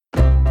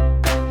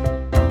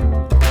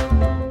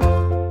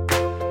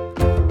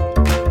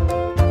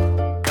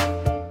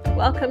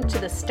Welcome to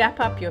the Step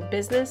Up Your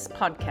Business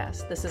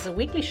podcast. This is a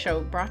weekly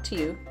show brought to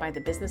you by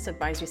the Business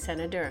Advisory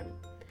Centre Durham.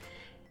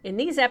 In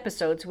these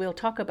episodes, we'll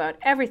talk about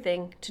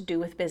everything to do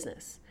with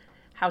business.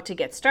 How to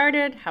get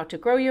started, how to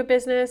grow your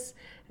business.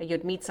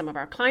 You'd meet some of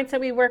our clients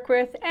that we work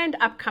with and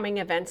upcoming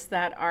events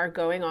that are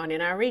going on in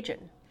our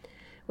region.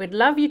 We'd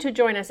love you to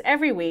join us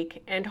every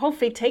week and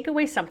hopefully take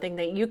away something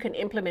that you can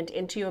implement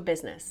into your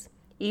business.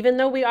 Even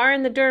though we are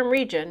in the Durham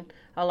region,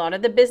 a lot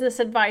of the business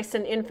advice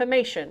and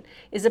information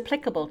is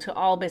applicable to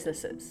all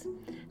businesses.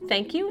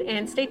 Thank you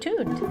and stay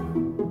tuned.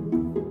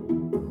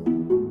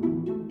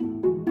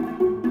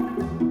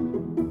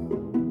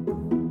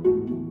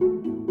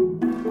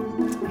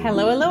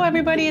 Hello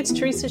everybody, it's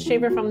Teresa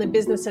Shaver from the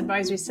Business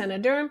Advisory Centre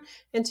Durham,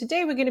 and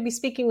today we're going to be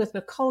speaking with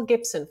Nicole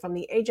Gibson from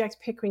the Ajax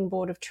Pickering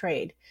Board of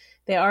Trade.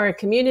 They are a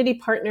community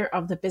partner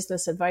of the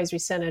Business Advisory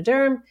Centre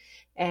Durham,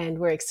 and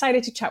we're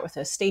excited to chat with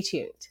her. Stay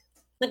tuned.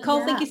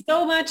 Nicole, Thank you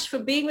so much for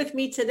being with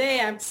me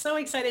today. I'm so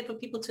excited for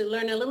people to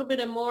learn a little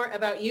bit more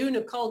about you,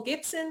 Nicole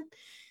Gibson,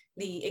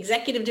 the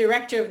Executive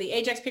Director of the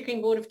Ajax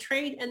Pickering Board of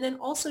Trade, and then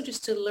also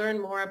just to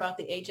learn more about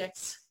the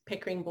Ajax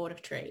Pickering Board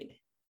of Trade.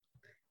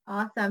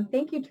 Awesome.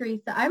 Thank you,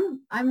 Teresa.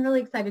 I'm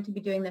really excited to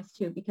be doing this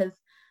too because,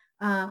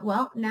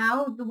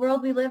 now the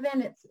world we live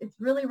in, it's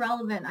really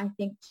relevant, I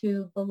think,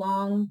 to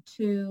belong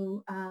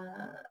to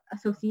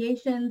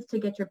associations, to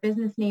get your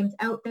business names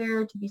out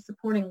there, to be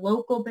supporting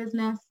local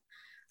business.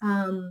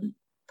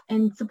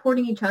 And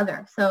supporting each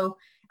other. So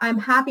I'm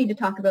happy to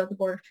talk about the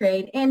Board of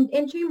Trade and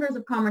Chambers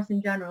of Commerce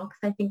in general,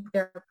 because I think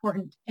they're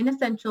important and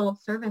essential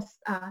service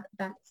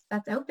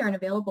that's out there and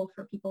available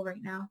for people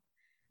right now.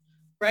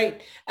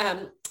 Right.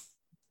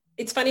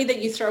 It's funny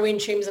that you throw in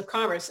Chambers of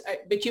Commerce,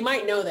 but you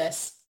might know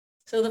this.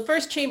 So the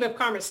first Chamber of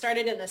Commerce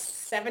started in the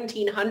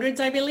 1700s,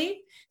 I believe.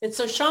 And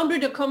so Chambre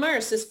de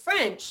Commerce is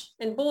French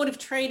and Board of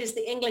Trade is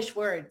the English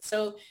word.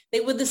 So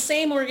they were the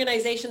same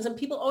organizations, and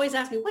people always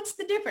ask me, what's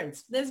the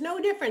difference? There's no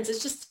difference.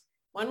 It's just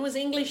one was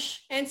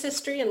English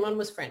ancestry and one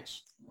was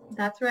French.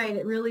 That's right.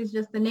 It really is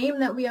just the name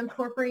that we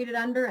incorporated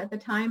under at the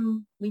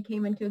time we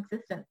came into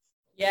existence.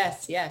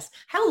 Yes.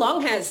 How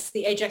long has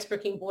the Ajax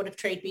Pickering Board of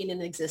Trade been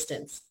in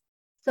existence?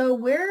 So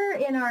we're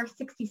in our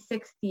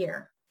 66th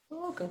year.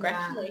 Oh,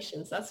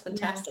 congratulations. Yeah. That's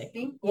fantastic.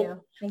 Yeah, thank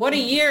you. What a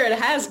year it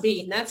has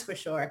been, that's for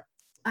sure.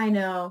 I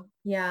know.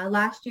 Yeah.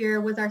 Last year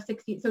was our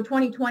 60th. So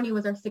 2020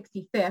 was our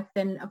 65th.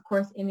 And of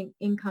course,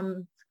 in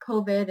comes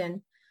COVID.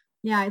 And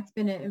yeah, it's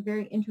been a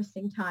very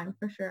interesting time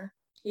for sure.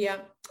 Yeah.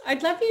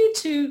 I'd love you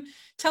to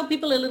tell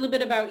people a little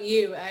bit about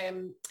you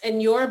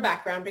and your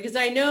background, because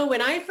I know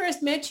when I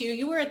first met you,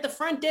 you were at the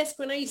front desk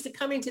when I used to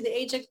come into the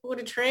Ajax Board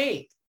of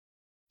Trade.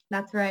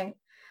 That's right.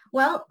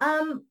 Well,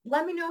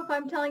 let me know if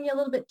I'm telling you a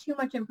little bit too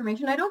much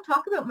information. I don't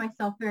talk about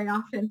myself very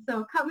often,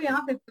 so cut me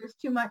off if there's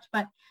too much,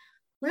 but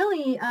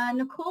really,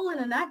 Nicole, in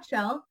a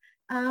nutshell,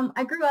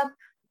 I grew up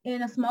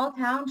in a small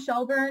town,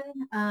 Shelburne,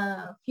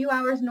 a few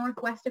hours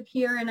northwest of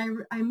here,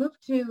 and I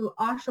moved to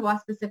Oshawa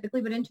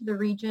specifically, but into the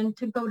region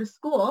to go to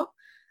school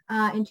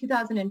in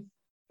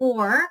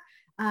 2004.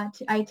 I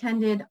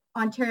attended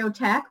Ontario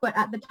Tech, but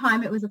at the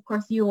time it was, of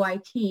course,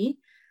 UOIT.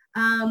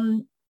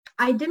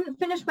 I didn't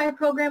finish my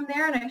program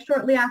there, and I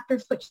shortly after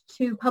switched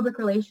to public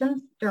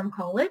relations, Durham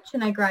College,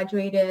 and I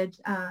graduated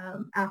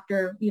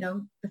after,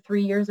 the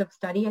 3 years of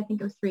study. I think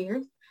it was 3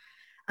 years.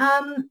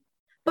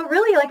 But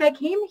really, I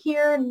came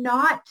here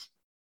not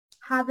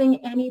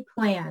having any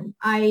plan.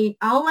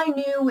 All I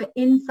knew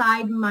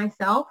inside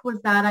myself was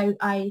that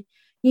I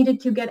needed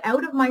to get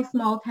out of my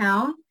small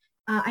town.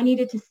 I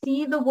needed to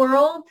see the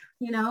world,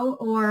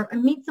 or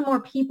meet some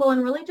more people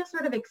and really just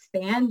sort of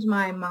expand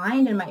my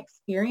mind and my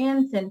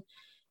experience and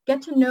get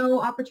to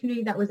know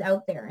opportunity that was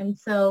out there. And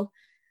so,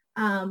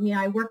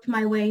 I worked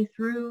my way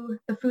through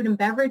the food and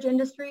beverage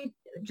industry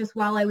just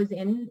while I was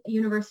in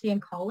university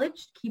and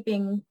college,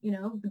 keeping,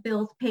 the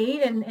bills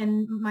paid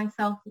and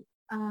myself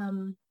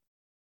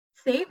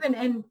safe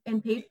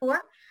and paid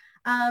for.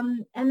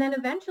 And then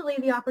eventually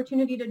the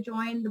opportunity to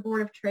join the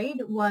Board of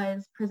Trade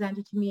was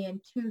presented to me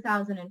in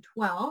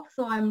 2012.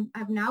 So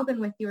I've now been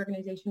with the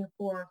organization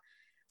for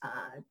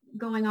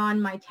going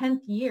on my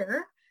 10th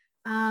year.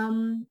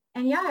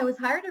 I was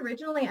hired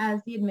originally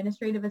as the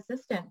administrative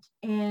assistant,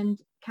 and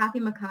Kathy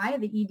Mackay,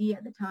 the ED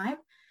at the time,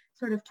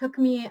 sort of took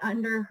me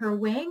under her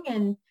wing.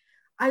 And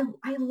I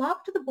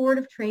loved the Board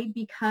of Trade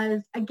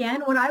because,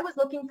 again, what I was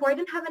looking for, I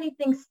didn't have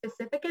anything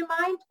specific in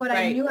mind, but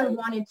right. I knew I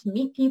wanted to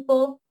meet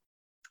people.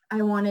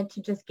 I wanted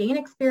to just gain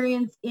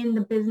experience in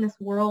the business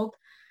world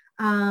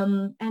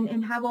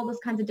and have all those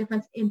kinds of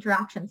different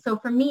interactions. So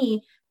for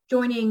me,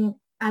 joining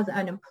as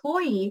an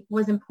employee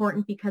was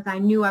important because I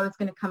knew I was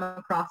going to come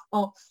across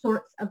all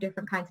sorts of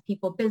different kinds of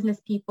people, business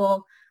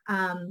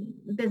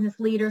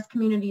leaders,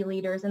 community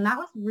leaders. And that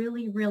was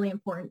really, really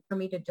important for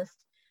me to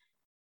just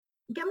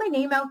get my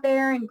name out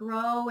there and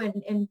grow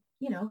and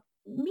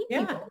meet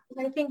people.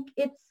 I think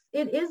it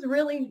is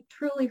really,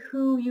 truly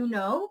who you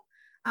know,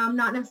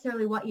 not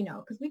necessarily what you know,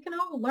 because we can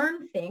all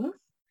learn things,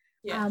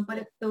 but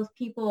it's those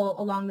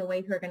people along the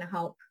way who are going to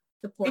help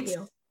support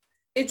you.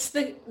 It's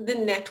the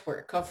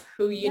network of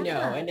who you know.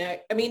 Yeah. And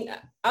I mean,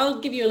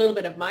 I'll give you a little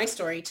bit of my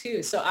story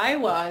too. So I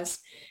was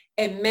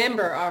a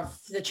member of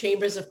the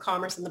Chambers of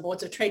Commerce and the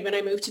Boards of Trade when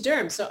I moved to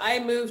Durham. So I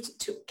moved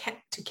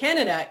to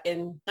Canada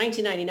in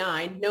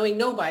 1999, knowing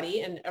nobody,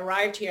 and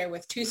arrived here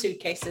with 2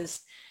 suitcases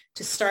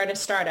to start a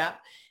startup.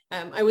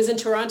 I was in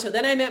Toronto.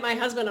 Then I met my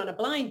husband on a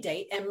blind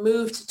date and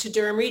moved to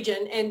Durham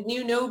region and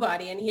knew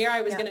nobody. And here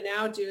I was going to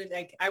now do,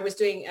 like, I was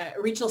doing a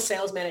regional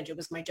sales manager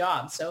was my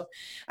job. So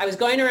I was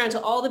going around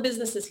to all the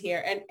businesses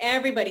here, and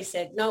everybody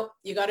said, no,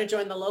 you got to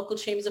join the local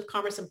Chambers of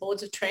Commerce and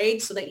Boards of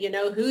Trade so that you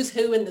know who's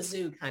who in the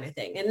zoo kind of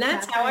thing. And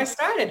that's how I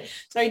started.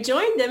 So I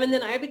joined them, and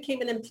then I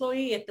became an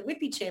employee at the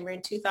Whitby Chamber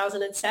in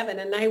 2007.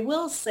 And I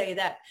will say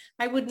that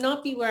I would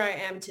not be where I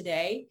am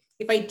today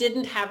if I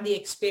didn't have the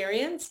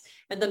experience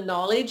and the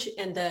knowledge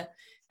and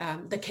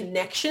the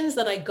connections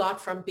that I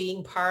got from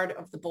being part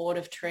of the Board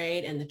of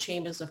Trade and the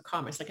Chambers of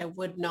Commerce. Like, I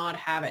would not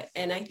have it.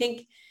 And I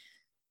think,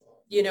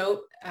 you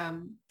know,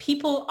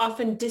 people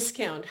often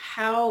discount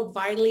how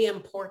vitally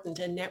important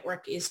a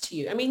network is to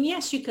you. I mean,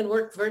 yes, you can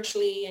work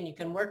virtually and you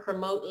can work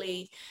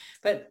remotely,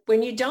 but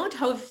when you don't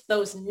have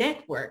those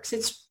networks,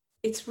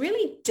 it's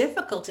really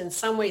difficult in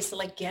some ways to,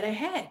 like, get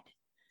ahead.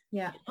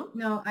 Yeah,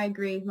 no, I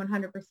agree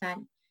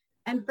 100%.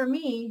 And for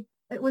me,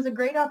 it was a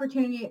great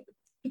opportunity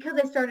because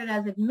I started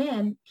as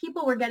admin.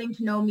 People were getting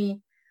to know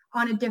me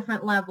on a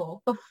different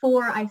level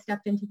before I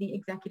stepped into the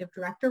executive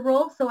director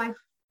role. So I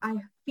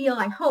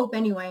hope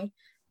anyway,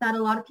 that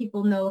a lot of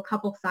people know a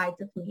couple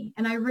sides of me.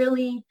 And I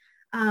really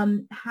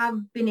have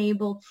been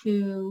able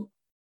to,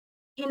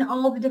 in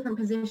all the different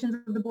positions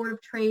of the Board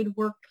of Trade,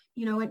 work,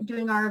 you know,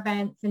 doing our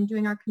events and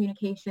doing our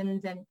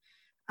communications and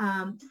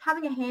just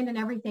having a hand in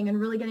everything and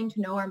really getting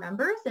to know our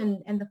members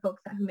and the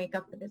folks who make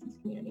up the business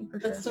community, for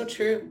sure. That's so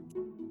true.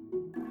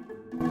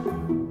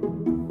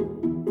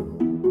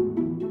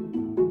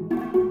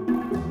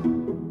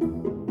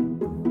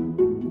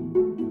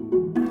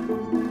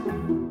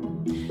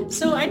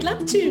 So I'd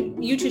love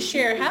you to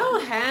share, how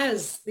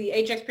has the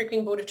Ajax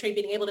Pickering Board of Trade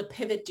been able to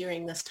pivot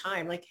during this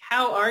time? Like,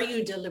 how are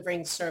you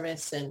delivering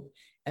service and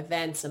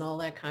events and all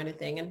that kind of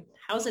thing? And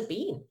how's it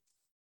been?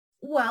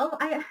 Well,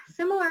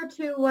 similar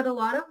to what a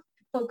lot of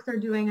folks are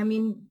doing. I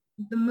mean,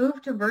 the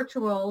move to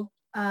virtual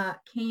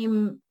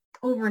came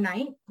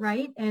overnight,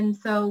 right? And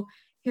so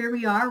here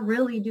we are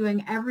really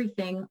doing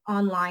everything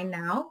online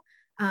now.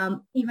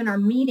 Even our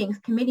meetings,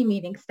 committee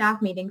meetings,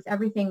 staff meetings,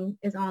 everything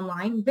is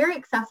online, very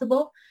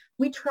accessible.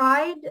 We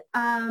tried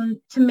to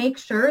make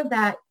sure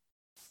that,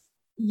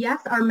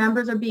 yes, our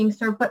members are being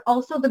served, but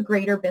also the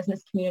greater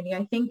business community.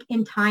 I think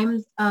in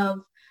times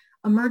of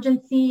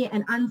emergency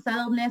and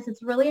unsettledness,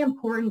 it's really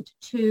important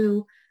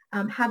to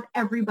have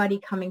everybody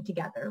coming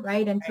together,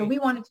 right? And so we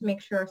wanted to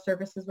make sure our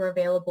services were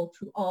available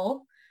to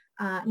all,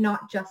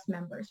 not just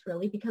members,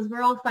 really, because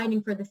we're all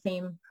fighting for the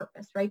same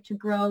purpose, right? To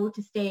grow,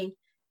 to stay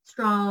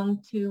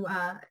strong, to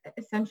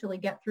essentially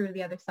get through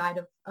the other side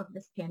of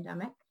this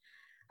pandemic.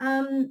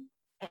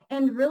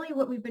 And really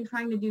what we've been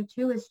trying to do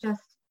too is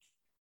just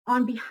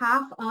on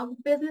behalf of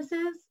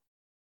businesses,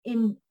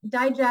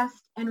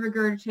 digest and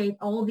regurgitate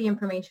all the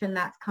information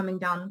that's coming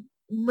down,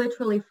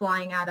 literally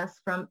flying at us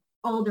from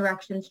all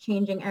directions,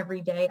 changing every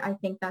day. I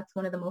think that's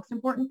one of the most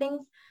important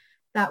things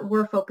that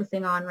we're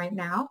focusing on right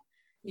now.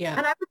 Yeah.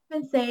 And I would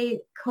even say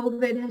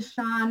COVID has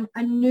shone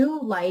a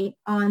new light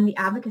on the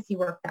advocacy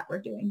work that we're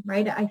doing,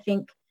 right? I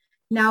think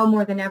now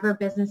more than ever,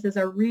 businesses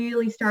are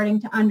really starting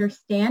to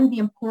understand the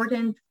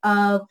importance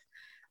of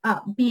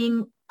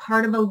being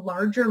part of a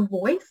larger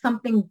voice,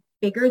 something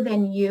bigger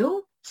than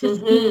you, to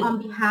speak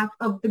on behalf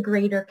of the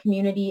greater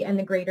community and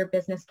the greater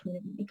business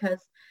community, because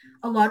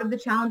a lot of the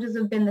challenges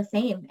have been the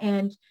same.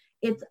 And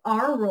it's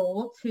our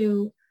role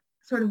to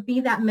sort of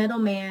be that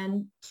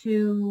middleman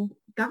to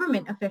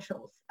government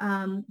officials,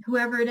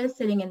 whoever it is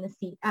sitting in the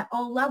seat at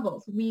all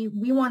levels. We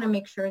want to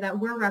make sure that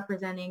we're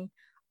representing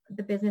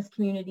the business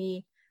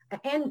community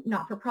and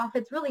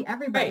not-for-profits, really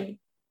everybody,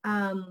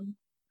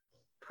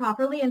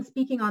 properly and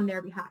speaking on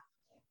their behalf.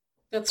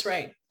 That's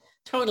right.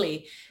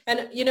 Totally.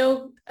 And, you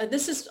know,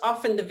 this is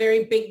often the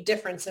very big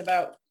difference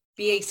about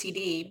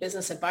BACD,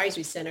 Business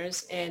Advisory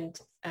Centers, and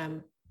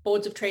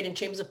Boards of Trade and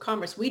Chambers of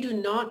Commerce. We do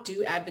not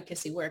do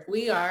advocacy work.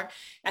 We are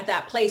at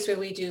that place where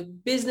we do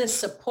business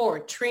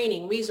support,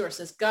 training,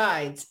 resources,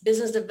 guides,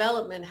 business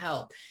development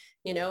help,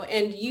 you know,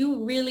 and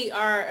you really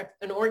are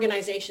an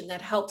organization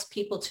that helps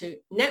people to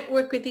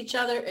network with each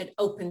other. It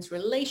opens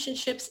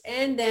relationships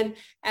and then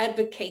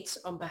advocates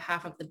on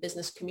behalf of the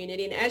business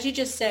community. And as you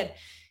just said,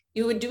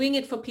 you were doing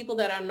it for people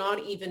that are not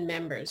even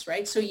members,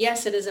 right? So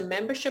yes, it is a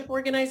membership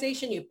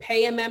organization. You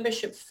pay a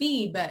membership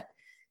fee, but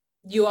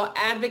you are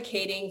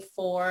advocating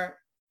for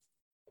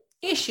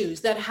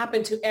issues that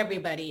happen to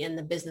everybody in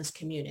the business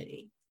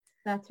community.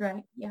 That's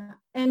right. Yeah.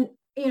 And,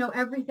 you know,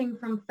 everything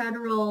from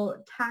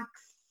federal tax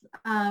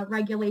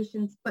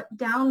regulations, but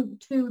down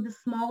to the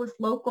smallest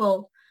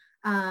local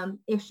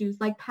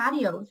issues like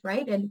patios,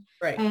 right?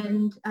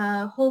 And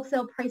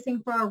wholesale pricing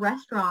for our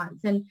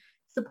restaurants and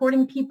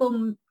supporting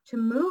people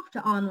move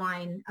to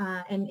online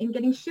and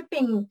getting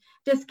shipping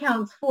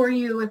discounts for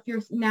you if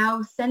you're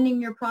now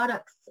sending your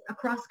products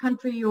across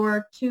country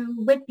or to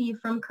Whitby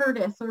from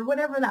Curtis or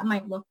whatever that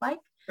might look like.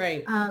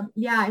 Right.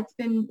 Yeah, it's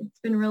been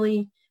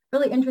really,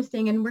 really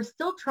interesting. And we're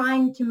still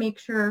trying to make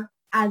sure,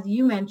 as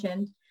you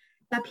mentioned,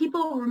 that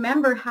people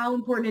remember how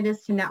important it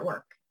is to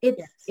network.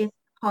 It's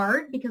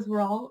hard because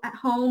we're all at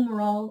home,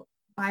 we're all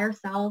by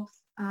ourselves,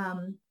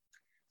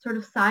 sort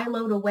of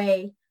siloed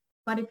away.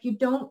 But if you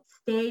don't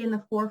stay in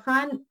the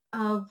forefront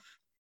of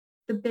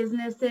the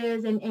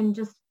businesses and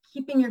just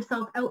keeping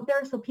yourself out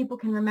there so people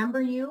can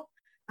remember you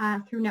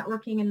through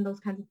networking and those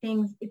kinds of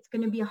things, it's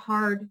going to be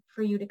hard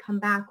for you to come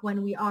back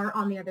when we are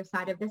on the other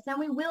side of this. And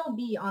we will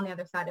be on the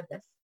other side of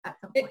this at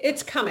some point.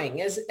 It's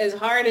coming. As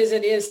hard as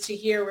it is to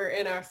hear we're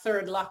in our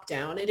third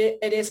lockdown,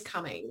 it is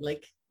coming.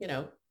 Like, you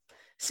know,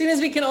 as soon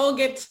as we can all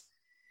get,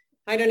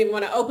 I don't even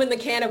want to open the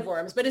can of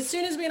worms, but as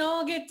soon as we can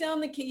all get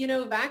down the, you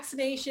know,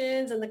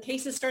 vaccinations and the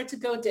cases start to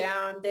go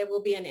down, there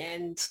will be an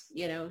end,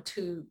 you know,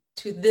 to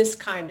this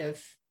kind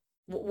of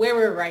where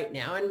we're right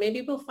now. And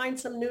maybe we'll find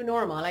some new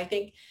normal. I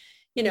think,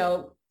 you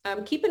know,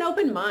 keep an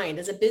open mind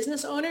as a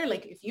business owner.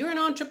 Like if you're an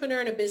entrepreneur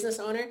and a business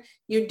owner,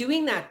 you're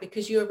doing that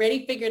because you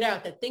already figured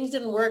out that things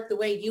didn't work the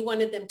way you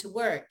wanted them to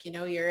work. You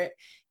know, you're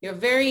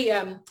very,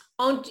 you're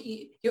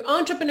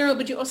entrepreneurial,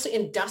 but you're also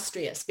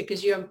industrious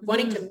because you're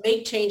wanting to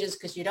make changes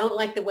because you don't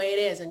like the way it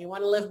is and you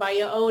want to live by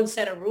your own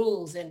set of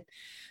rules. And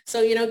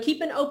so, you know,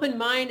 keep an open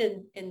mind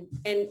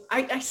and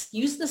I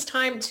use this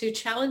time to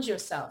challenge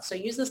yourself. So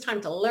use this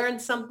time to learn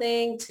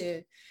something,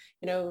 to,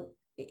 you know,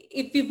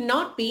 if you've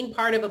not been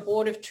part of a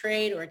board of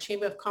trade or a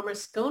chamber of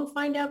commerce, go and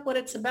find out what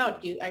it's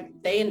about.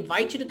 They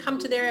invite you to come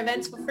to their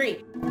events for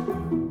free.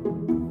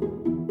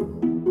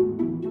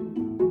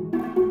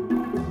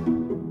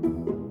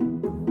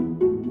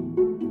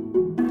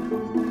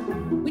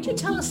 Would you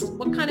tell us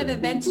what kind of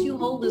events you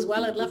hold as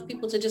well? I'd love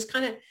people to just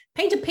kind of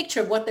paint a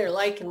picture of what they're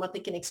like and what they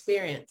can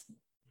experience.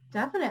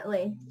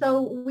 Definitely.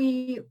 So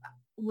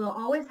we'll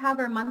always have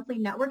our monthly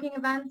networking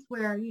events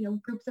where, you know,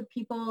 groups of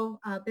people,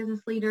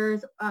 business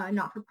leaders,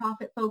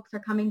 not-for-profit folks are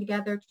coming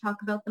together to talk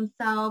about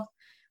themselves,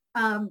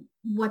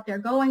 what they're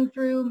going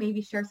through,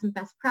 maybe share some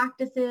best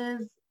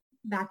practices.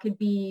 That could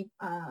be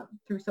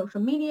through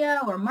social media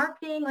or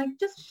marketing, like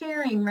just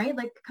sharing, right?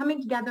 Like coming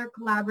together,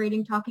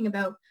 collaborating, talking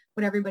about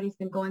what everybody's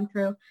been going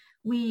through.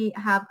 We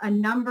have a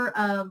number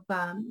of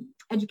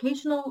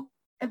educational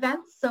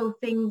events, so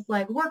things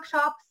like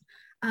workshops,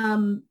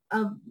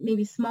 of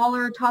maybe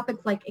smaller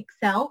topics like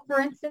Excel, for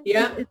instance,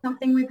 is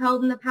something we've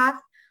held in the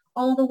past,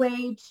 all the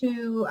way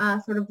to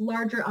sort of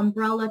larger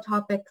umbrella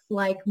topics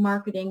like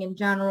marketing in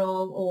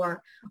general,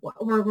 or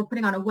we're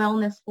putting on a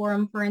wellness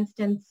forum, for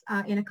instance,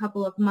 in a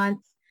couple of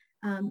months,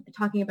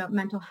 talking about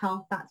mental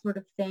health, that sort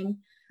of thing.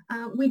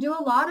 We do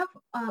a lot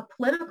of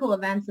political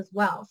events as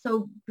well.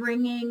 So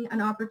bringing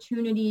an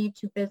opportunity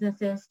to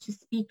businesses to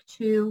speak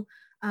to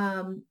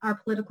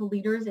our political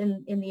leaders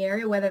in the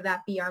area, whether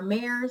that be our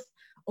mayors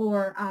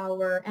or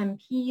our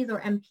MPs or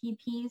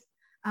MPPs.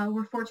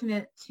 We're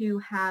fortunate to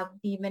have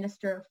the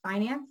Minister of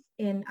Finance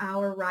in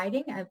our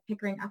riding at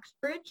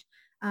Pickering-Uxbridge.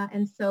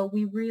 And so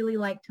we really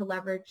like to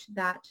leverage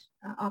that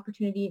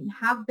opportunity and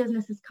have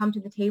businesses come to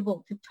the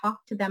table to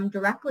talk to them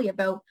directly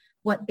about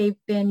what they've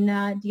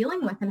been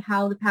dealing with and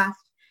how the past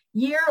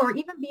year or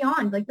even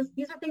beyond, like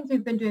these are things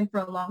we've been doing for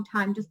a long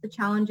time, just the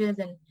challenges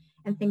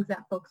and things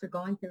that folks are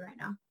going through right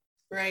now.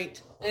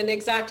 Right. And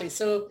exactly.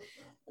 So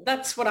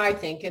that's what I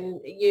think. And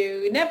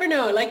you never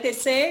know. Like they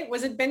say,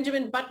 was it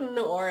Benjamin Button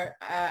or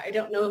I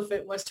don't know if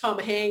it was Tom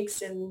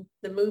Hanks in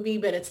the movie,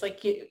 but it's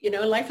like, you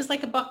know, life is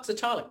like a box of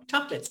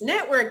chocolates.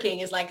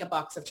 Networking is like a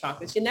box of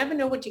chocolates. You never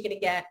know what you're going to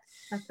get.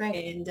 That's right.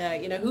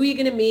 And, you know, who you're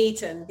going to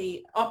meet and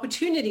the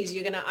opportunities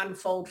you're going to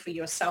unfold for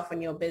yourself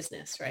and your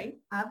business, right?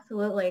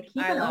 Absolutely.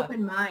 Keep an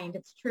open mind.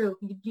 It's true.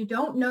 You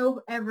don't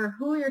know ever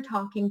who you're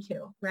talking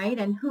to, right?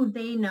 And who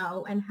they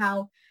know and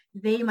how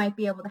they might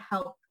be able to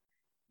help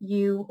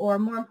you, or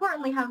more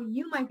importantly, how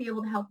you might be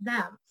able to help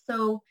them.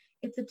 So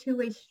it's a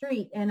two-way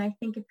street. And I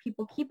think if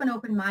people keep an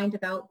open mind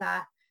about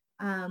that,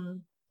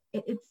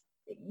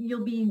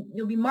 you'll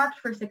be marked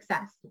for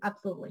success.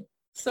 Absolutely.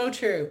 So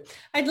true.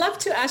 I'd love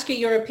to ask you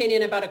your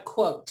opinion about a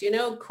quote. You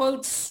know,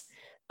 quotes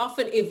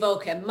often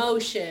evoke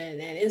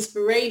emotion and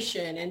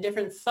inspiration and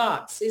different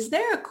thoughts. Is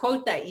there a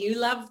quote that you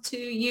love to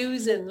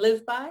use and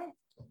live by?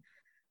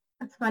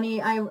 That's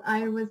funny. I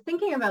was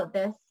thinking about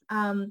this.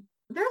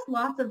 There's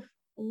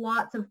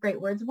lots of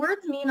great words.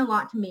 Words mean a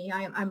lot to me.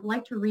 I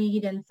like to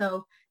read, and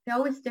so they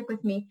always stick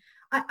with me.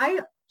 I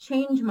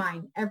change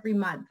mine every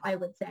month, I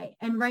would say.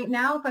 And right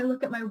now, if I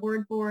look at my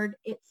word board,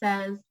 it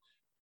says,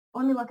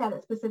 let me look at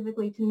it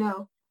specifically to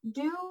know,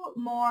 do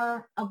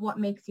more of what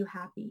makes you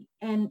happy.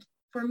 And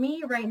for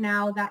me right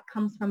now, that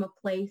comes from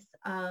a place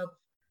of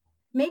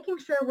making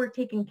sure we're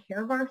taking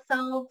care of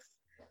ourselves,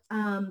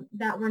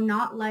 that we're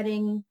not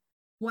letting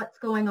what's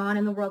going on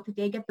in the world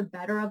today get the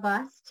better of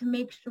us, to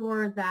make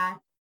sure that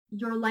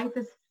your life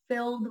is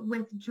filled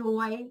with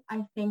joy.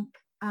 I think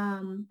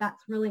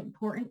that's really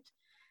important.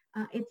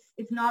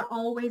 It's not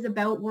always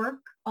about work,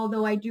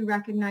 although I do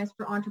recognize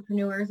for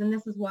entrepreneurs, and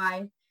this is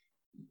why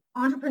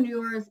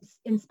entrepreneurs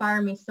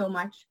inspire me so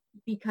much,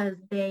 because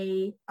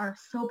they are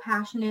so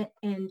passionate,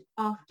 and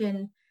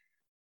often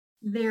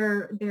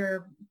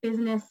their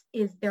business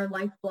is their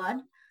lifeblood.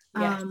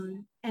 Yes.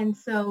 And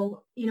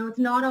so, it's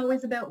not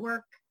always about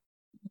work,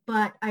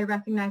 but I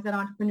recognize that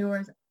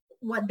entrepreneurs,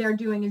 what they're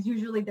doing is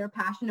usually their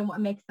passion and what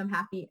makes them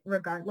happy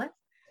regardless.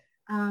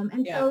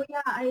 So,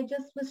 I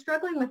just was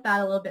struggling with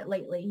that a little bit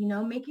lately,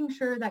 making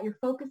sure that you're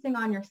focusing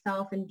on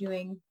yourself and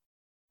doing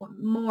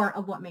more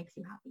of what makes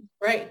you happy.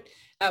 Right.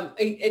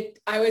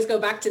 I always go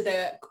back to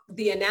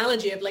the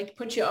analogy of like,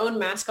 put your own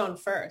mask on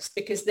first,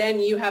 because then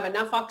you have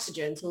enough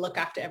oxygen to look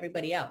after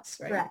everybody else.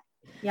 Right. Correct.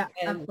 Yeah,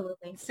 and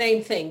absolutely.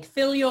 Same thing.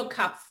 Fill your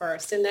cup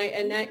first. And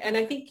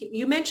I think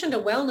you mentioned a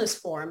wellness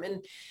forum,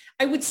 and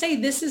I would say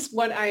this is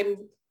what I'm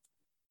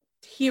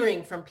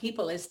hearing from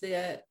people is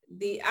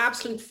the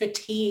absolute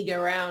fatigue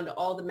around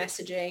all the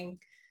messaging,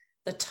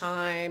 the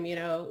time,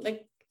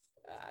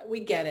 we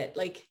get it.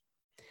 Like,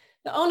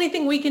 the only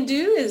thing we can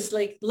do is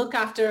like look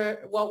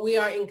after what we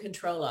are in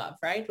control of,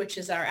 right? Which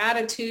is our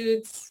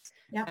attitudes,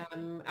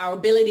 our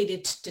ability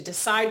to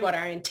decide what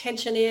our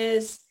intention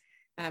is,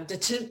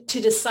 to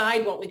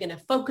decide what we're going to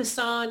focus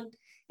on.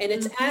 And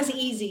it's as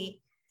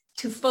easy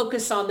to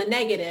focus on the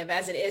negative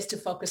as it is to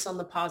focus on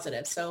the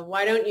positive. So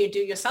why don't you do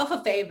yourself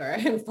a favor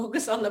and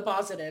focus on the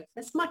positive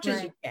as much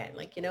as you can?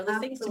 Like, the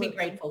things to be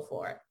grateful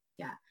for.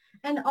 Yeah.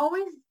 And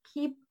always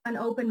keep an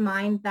open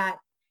mind that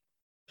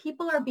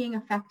people are being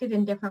affected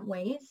in different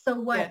ways. So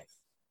what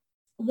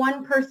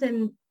one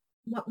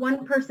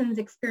person's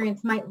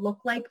experience might look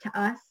like to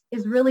us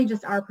is really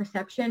just our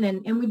perception,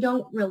 and we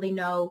don't really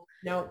know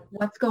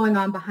what's going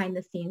on behind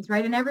the scenes,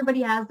 right? And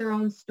everybody has their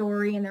own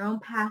story and their own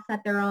path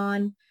that they're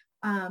on.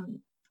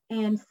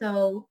 And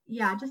so,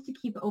 just to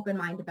keep open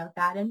mind about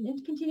that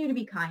and continue to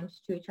be kind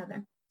to each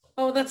other.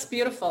 Oh, that's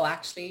beautiful,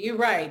 actually. You're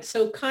right.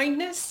 So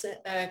kindness,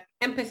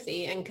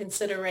 empathy, and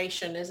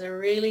consideration is a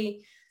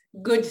really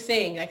good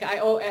thing. Like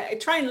I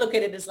try and look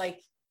at it as like,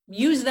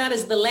 use that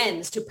as the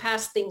lens to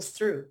pass things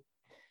through,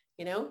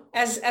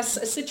 as a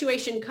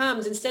situation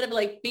comes, instead of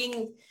like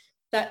being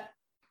that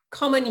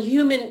common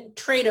human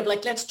trait of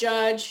like, let's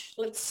judge,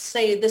 let's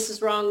say this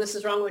is wrong,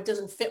 or it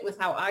doesn't fit with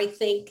how I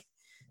think,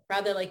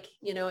 rather like,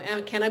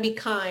 can I be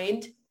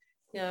kind?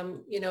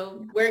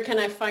 Where can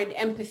I find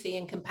empathy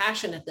and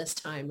compassion at this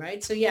time,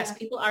 right? So yes,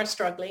 people are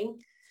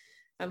struggling,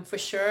 for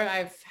sure.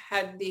 I've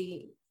had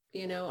the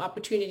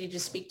opportunity to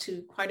speak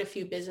to quite a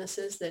few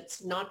businesses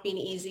that's not been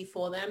easy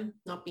for them,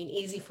 not been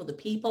easy for the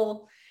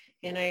people.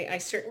 And I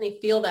certainly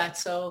feel that.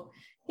 So,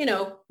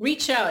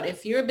 reach out.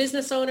 If you're a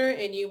business owner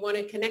and you want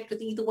to connect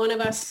with either one of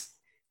us,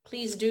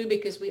 please do,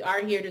 because we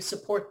are here to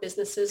support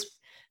businesses.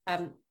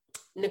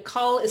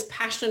 Nicole is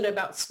passionate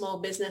about small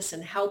business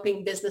and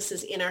helping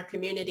businesses in our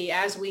community,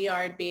 as we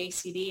are at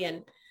BACD.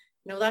 And,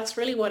 that's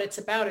really what it's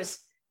about, is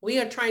we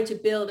are trying to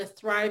build a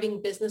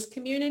thriving business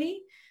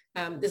community.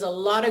 There's a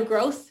lot of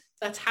growth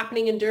that's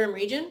happening in Durham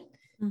region,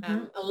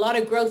 a lot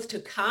of growth to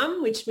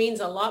come, which means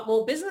a lot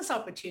more business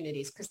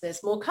opportunities, because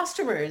there's more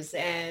customers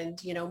and,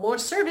 more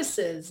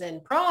services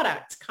and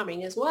products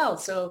coming as well.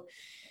 So,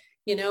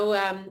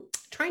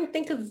 try and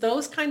think of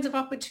those kinds of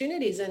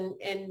opportunities.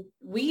 And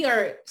we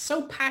are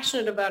so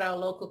passionate about our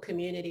local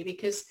community,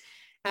 because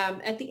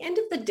at the end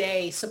of the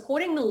day,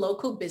 supporting the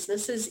local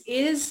businesses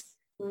is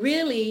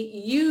really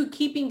you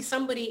keeping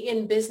somebody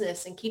in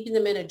business and keeping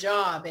them in a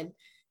job. And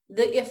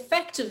the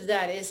effect of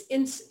that is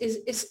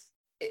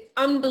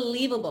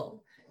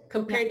unbelievable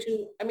compared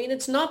to,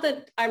 it's not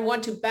that I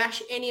want to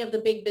bash any of the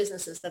big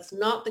businesses. That's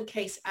not the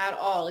case at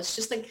all. It's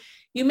just like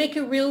you make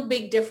a real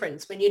big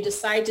difference when you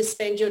decide to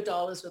spend your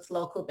dollars with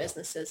local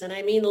businesses. And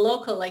I mean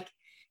local, like,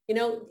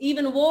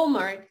 even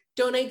Walmart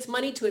donates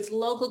money to its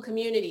local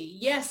community.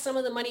 Yes, some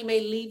of the money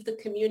may leave the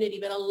community,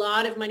 but a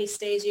lot of money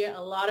stays here.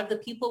 A lot of the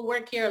people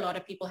work here. A lot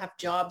of people have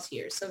jobs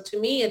here. So to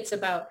me, it's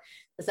about,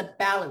 there's a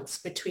balance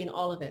between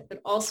all of it,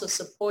 but also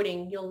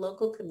supporting your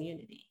local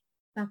community.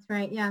 That's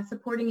right. Yeah,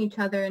 supporting each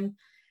other. And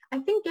I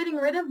think getting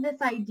rid of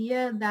this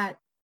idea that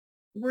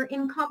we're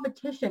in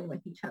competition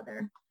with each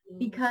other,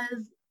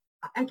 because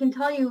I can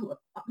tell you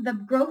the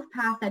growth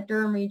path that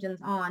Durham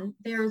Region's on,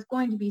 there's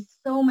going to be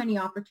so many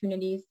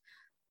opportunities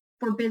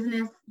for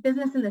business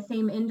in the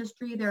same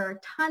industry. There are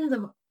tons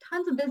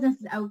of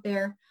businesses out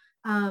there.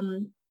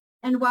 And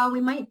while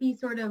we might be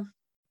sort of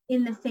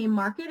in the same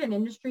market and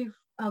industry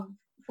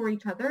for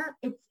each other,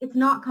 it's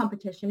not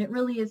competition. It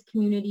really is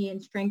community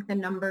and strength in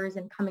numbers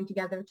and coming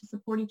together to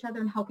support each other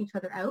and help each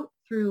other out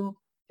through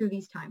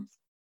these times.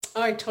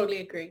 Oh, I totally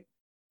agree.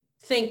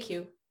 Thank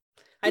you.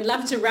 I'd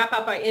love to wrap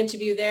up our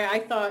interview there. I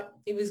thought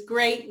it was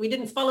great. We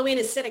didn't follow in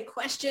a set of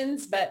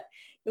questions, but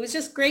it was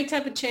just great to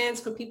have a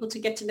chance for people to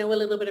get to know a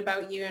little bit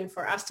about you, and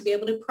for us to be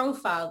able to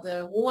profile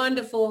the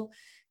wonderful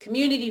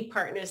community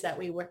partners that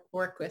we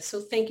work with. So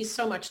thank you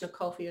so much,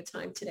 Nicole, for your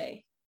time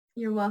today.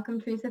 You're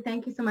welcome, Teresa.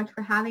 Thank you so much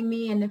for having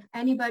me. And if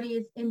anybody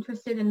is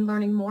interested in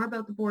learning more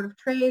about the Board of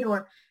Trade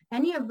or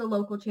any of the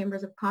local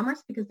chambers of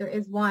commerce, because there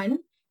is one,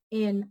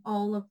 in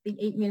all of the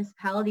 8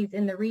 municipalities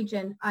in the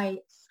region, I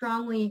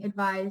strongly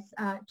advise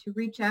to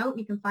reach out.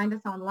 You can find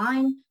us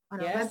online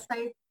on our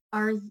website.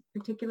 Ours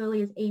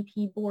particularly is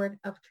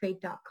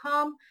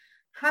apboardoftrade.com.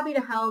 Happy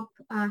to help,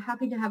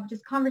 happy to have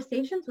just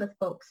conversations with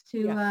folks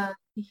to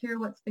hear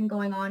what's been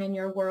going on in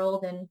your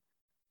world and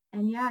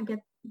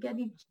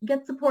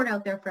get support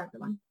out there for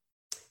everyone.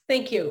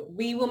 Thank you.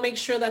 We will make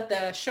sure that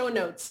the show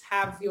notes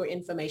have your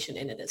information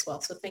in it as well.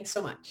 So thanks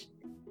so much.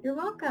 You're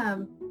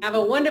welcome. Have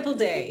a wonderful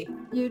day.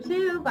 You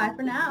too. Bye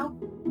for now.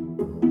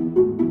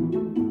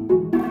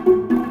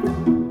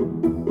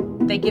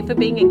 Thank you for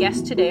being a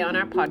guest today on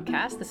our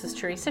podcast. This is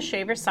Teresa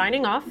Shaver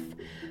signing off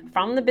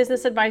from the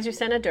Business Advisory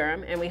Center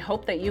Durham, and we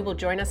hope that you will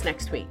join us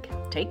next week.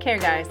 Take care,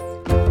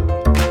 guys.